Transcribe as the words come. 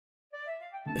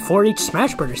Before each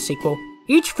Smash Bros. Sequel,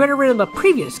 each veteran of the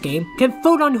previous game can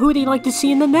vote on who they'd like to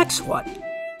see in the next one.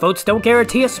 Votes don't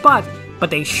guarantee a spot, but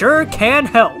they sure can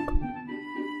help.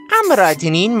 I'm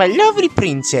writing in my lovely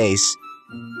princess.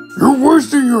 You're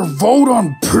wasting your vote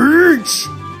on Peach!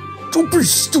 Don't be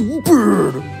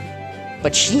stupid!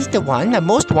 But she's the one I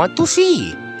most want to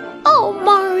see. Oh,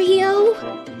 Mario!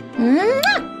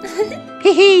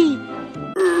 Hee.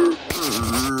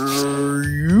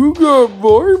 You got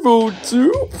my vote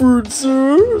too,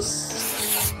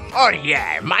 princess! Oh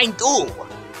yeah, mine too.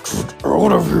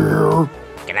 Out of here!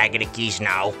 Can I get the keys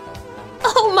now?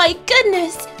 Oh my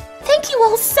goodness! Thank you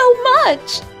all so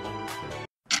much!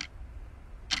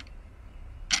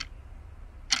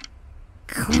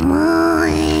 Come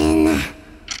on.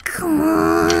 Come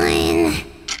on.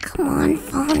 Come on,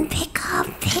 phone, pick up.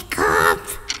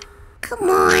 Come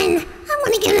on. I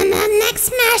want to get in the next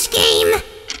Smash game.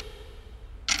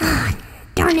 Ah,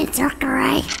 darn it,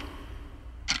 Sakurai.